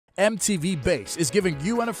MTV Base is giving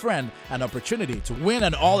you and a friend an opportunity to win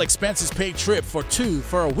an all-expenses-paid trip for two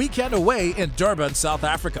for a weekend away in Durban, South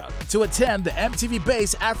Africa, to attend the MTV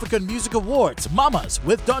Base African Music Awards Mamas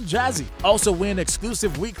with Don Jazzy. Also win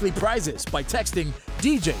exclusive weekly prizes by texting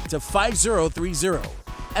DJ to 5030.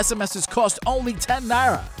 SMSs cost only 10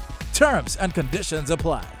 Naira. Terms and conditions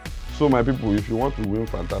apply. So my people, if you want to win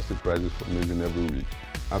fantastic prizes from Living every week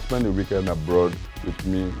and spend a weekend abroad with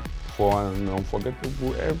me for an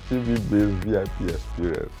unforgettable MTV Base VIP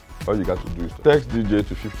experience, all you got to do is text DJ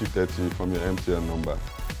to 5030 from your MTN number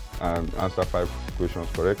and answer 5 questions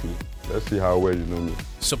correctly. Let's see how well you know me.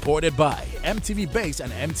 Supported by MTV Base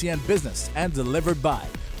and MTN Business and delivered by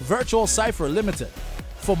Virtual Cypher Limited.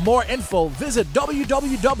 For more info, visit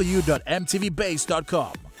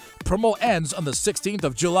www.mtvbase.com. Promo ends on the 16th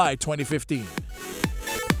of July 2015.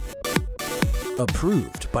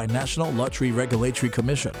 Approved by National Lottery Regulatory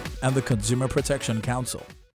Commission and the Consumer Protection Council.